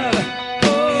love,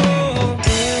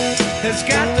 has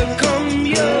got to come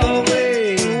your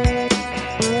way.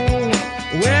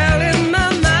 Well, in my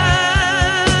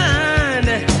mind,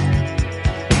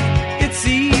 it's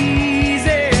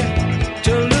easy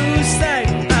to lose sight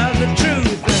of the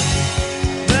truth.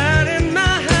 But in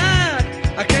my heart,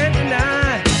 I can't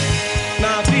deny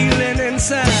my feeling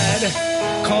inside.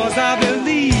 'Cause I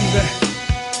believe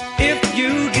if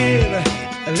you give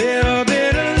a little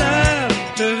bit of love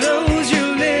to those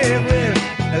you live with,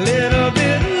 a little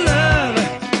bit of love,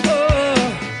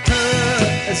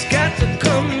 it's got to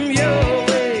come your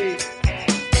way.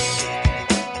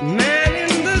 Man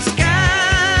in the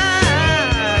sky,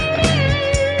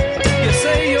 you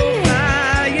say you're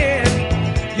flying,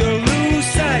 you lose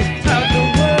sight of the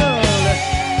world.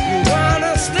 You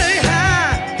wanna stay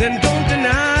high, then don't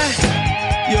deny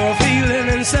your feeling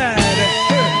inside.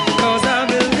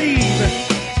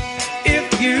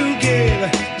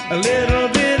 A little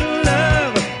bit of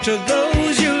love to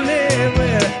those you live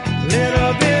with.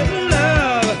 Little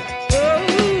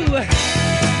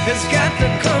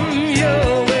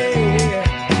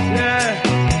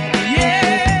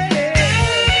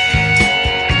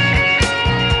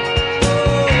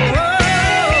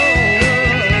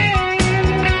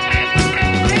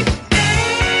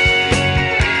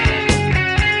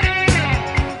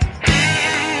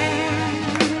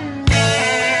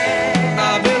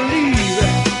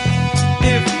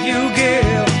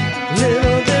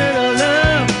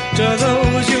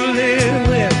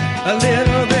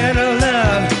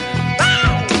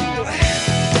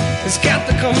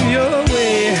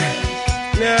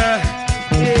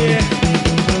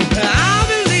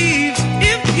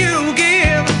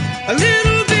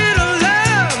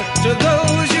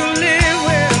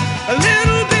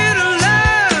bit of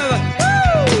love,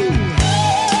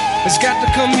 it's got to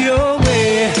come your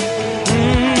way.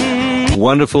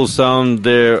 Wonderful sound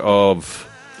there of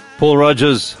Paul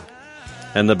Rogers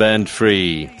and the band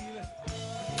Free.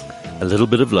 A little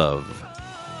bit of love.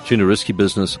 Tune a Risky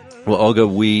Business. Well, Olga,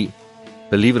 we,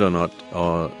 believe it or not,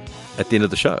 are at the end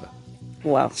of the show.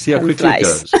 Wow. See how quickly it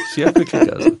goes. See how quickly it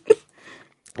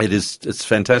goes. It's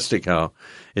fantastic how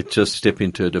it just step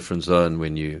into a different zone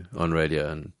when you on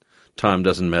radio, and time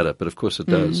doesn't matter, but of course it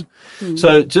does.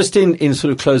 So just in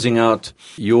sort of closing out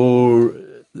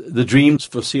the dreams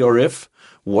for CRF,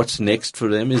 what's next for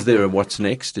them? Is there a what's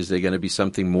next? Is there going to be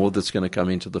something more that's going to come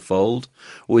into the fold?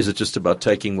 Or is it just about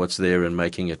taking what's there and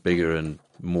making it bigger and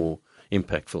more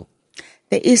impactful?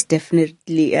 There is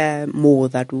definitely more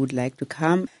that we would like to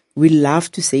come. We love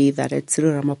to say that at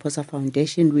Cyril Ramaphosa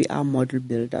Foundation, we are model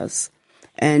builders.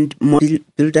 And model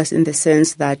builders in the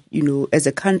sense that, as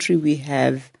a country, we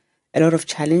have a lot of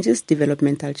challenges,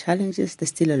 developmental challenges. There's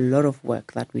still a lot of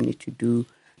work that we need to do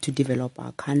to develop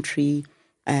our country,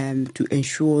 to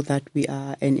ensure that we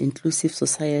are an inclusive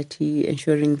society,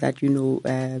 ensuring that,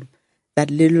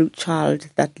 that little child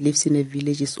that lives in a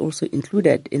village is also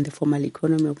included in the formal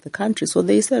economy of the country. So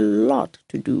there's a lot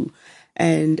to do.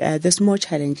 And there's more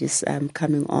challenges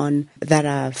coming on that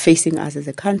are facing us as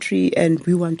a country. And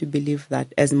we want to believe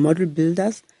that as model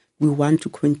builders, we want to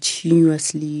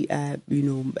continuously,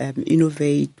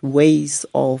 innovate ways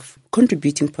of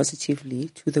contributing positively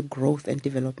to the growth and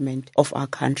development of our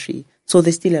country. So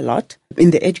there's still a lot.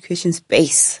 In the education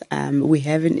space, we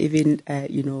haven't even,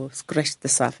 scratched the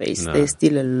surface. No. There's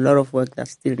still a lot of work that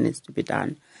still needs to be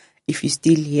done. If you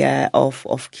still hear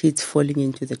of kids falling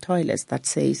into the toilets, that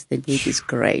says the need is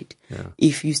great. Yeah.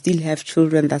 If you still have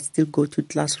children that still go to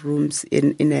classrooms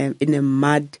in a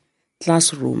mud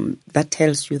classroom, that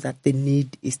tells you that the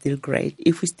need is still great.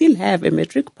 If we still have a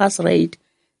matric pass rate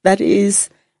that is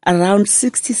around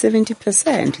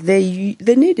 60-70%,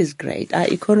 the need is great. Our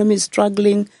economy is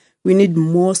struggling. We need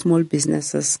more small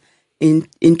businesses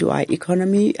into our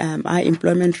economy. Our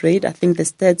employment rate, I think the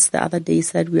stats the other day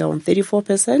said we are on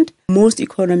 34%. Most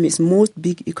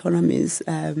big economies,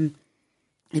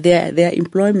 their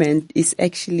employment is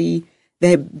actually,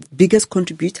 the biggest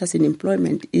contributors in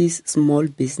employment is small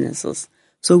businesses.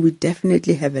 So we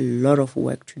definitely have a lot of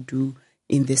work to do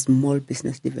in the small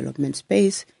business development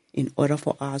space in order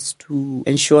for us to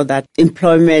ensure that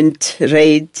employment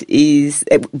rate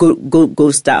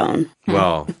goes down.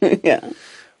 Wow. Yeah.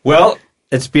 Well,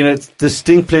 it's been a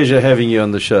distinct pleasure having you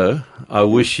on the show. I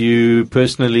wish you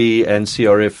personally and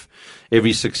CRF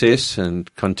every success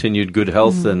and continued good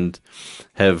health and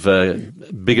have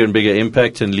bigger and bigger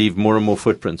impact and leave more and more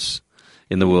footprints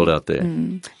in the world out there.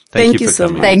 Thank you for so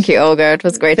coming. much. Thank you, Olga. It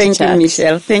was great to chat. Thank you,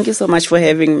 Michelle. Thank you so much for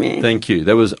having me. Thank you.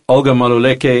 That was Olga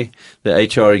Maluleka, the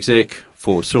HR exec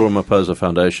for Cyril Ramaphosa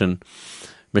Foundation.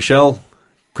 Michelle,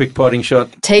 quick parting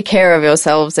shot. Take care of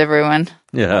yourselves, everyone.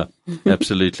 Yeah,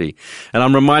 absolutely. And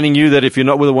I'm reminding you that if you're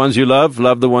not with the ones you love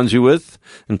the ones you're with,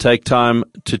 and take time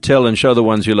to tell and show the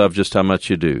ones you love just how much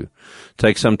you do.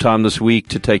 Take some time this week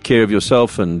to take care of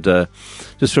yourself, and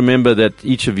just remember that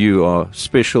each of you are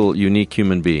special, unique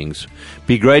human beings.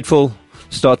 Be grateful,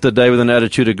 start the day with an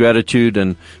attitude of gratitude,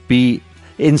 and be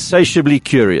insatiably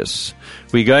curious.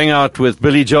 We're going out with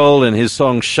Billy Joel and his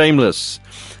song Shameless,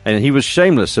 and he was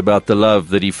shameless about the love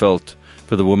that he felt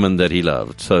for the woman that he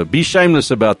loved. So be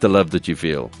shameless about the love that you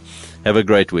feel. Have a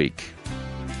great week.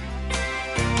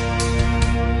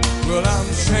 Well,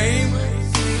 I'm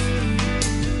shameless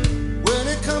when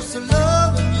it comes to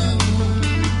loving you.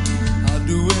 I'll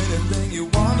do anything you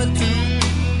want me to.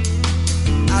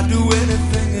 I'll do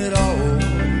anything at all.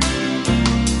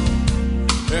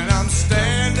 And I'm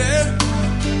standing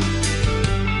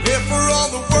here for all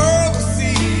the world to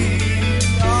see.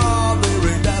 Oh,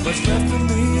 there ain't that much left of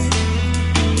me.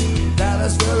 That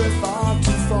is very far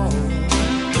to fall.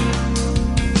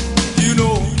 You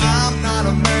know, I'm not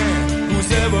a man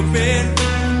who's ever been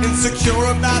insecure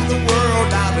about the world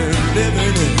I've been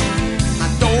living in. I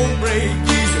don't break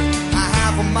easy, I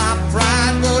have my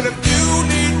pride, but if you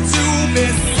need to be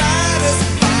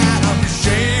satisfied, I'm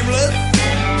shameless.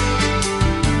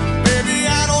 Baby,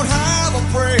 I don't have a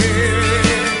prayer.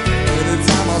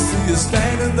 Anytime I see you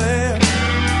standing there,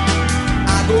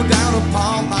 I go down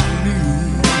upon my knees.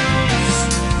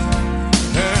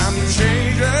 And I'm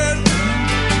changing,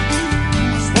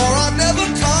 swore I'd never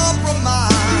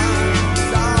compromise.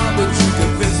 Ah, but you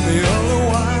convince me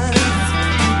otherwise.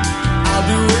 I'll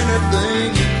do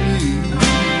anything you please.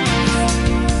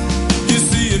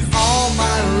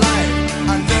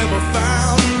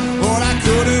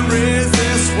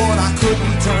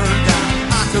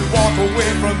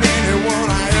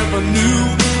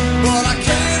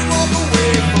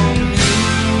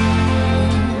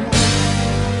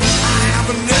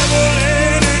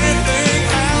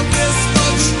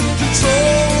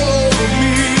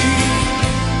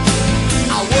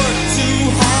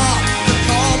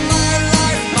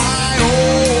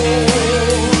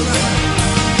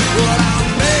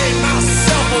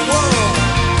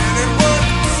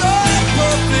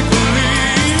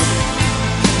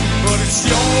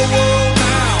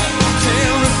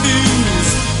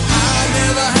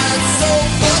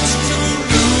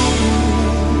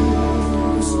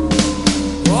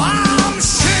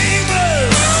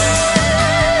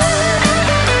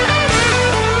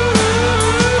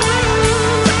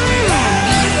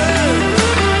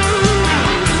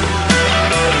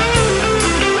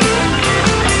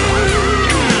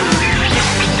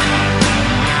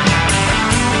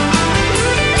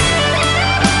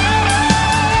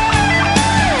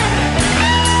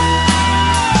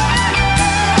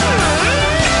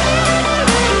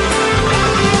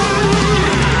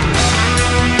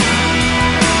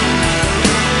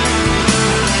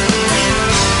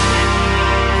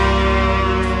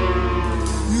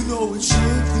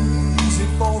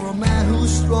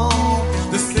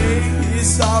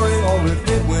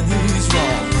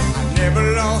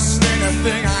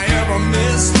 everything I ever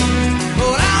missed.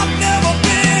 But I've never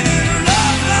been in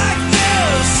love like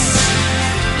this.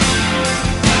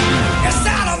 It's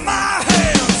out of my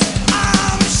hands.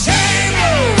 I'm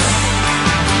shameless.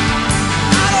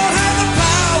 I don't have the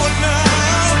power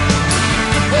now,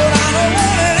 but I don't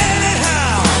want it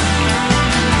anyhow.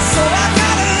 So I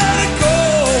gotta let it go.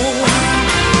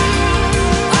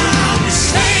 I'm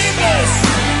shameless.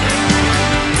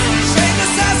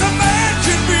 Shameless as a man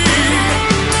can be.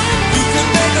 You can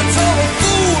make a total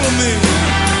fool of me.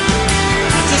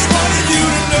 I just wanted you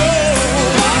to know.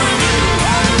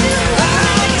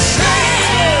 I'm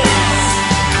shameless.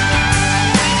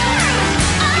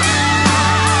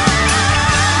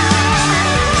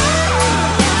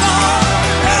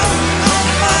 On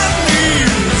my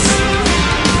knees.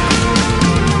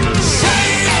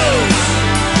 Shameless.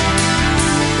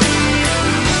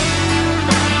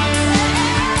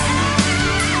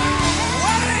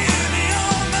 Way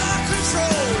beyond my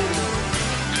control.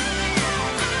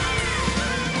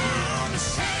 I'm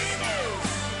shameless.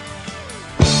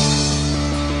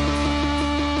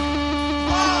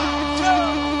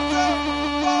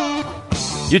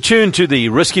 You're tuned to the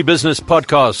Risky Business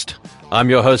Podcast. I'm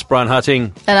your host, Bryan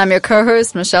Hattingh. And I'm your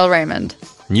co-host, Michelle Raymond.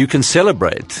 You can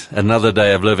celebrate another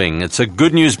day of living. It's a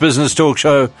good news business talk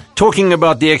show talking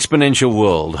about the exponential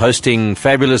world, hosting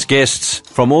fabulous guests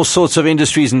from all sorts of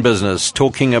industries and business,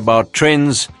 talking about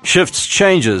trends, shifts,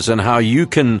 changes, and how you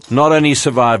can not only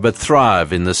survive but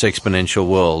thrive in this exponential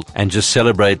world and just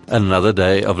celebrate another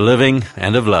day of living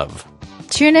and of love.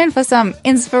 Tune in for some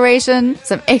inspiration,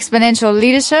 some exponential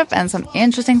leadership, and some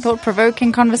interesting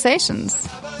thought-provoking conversations.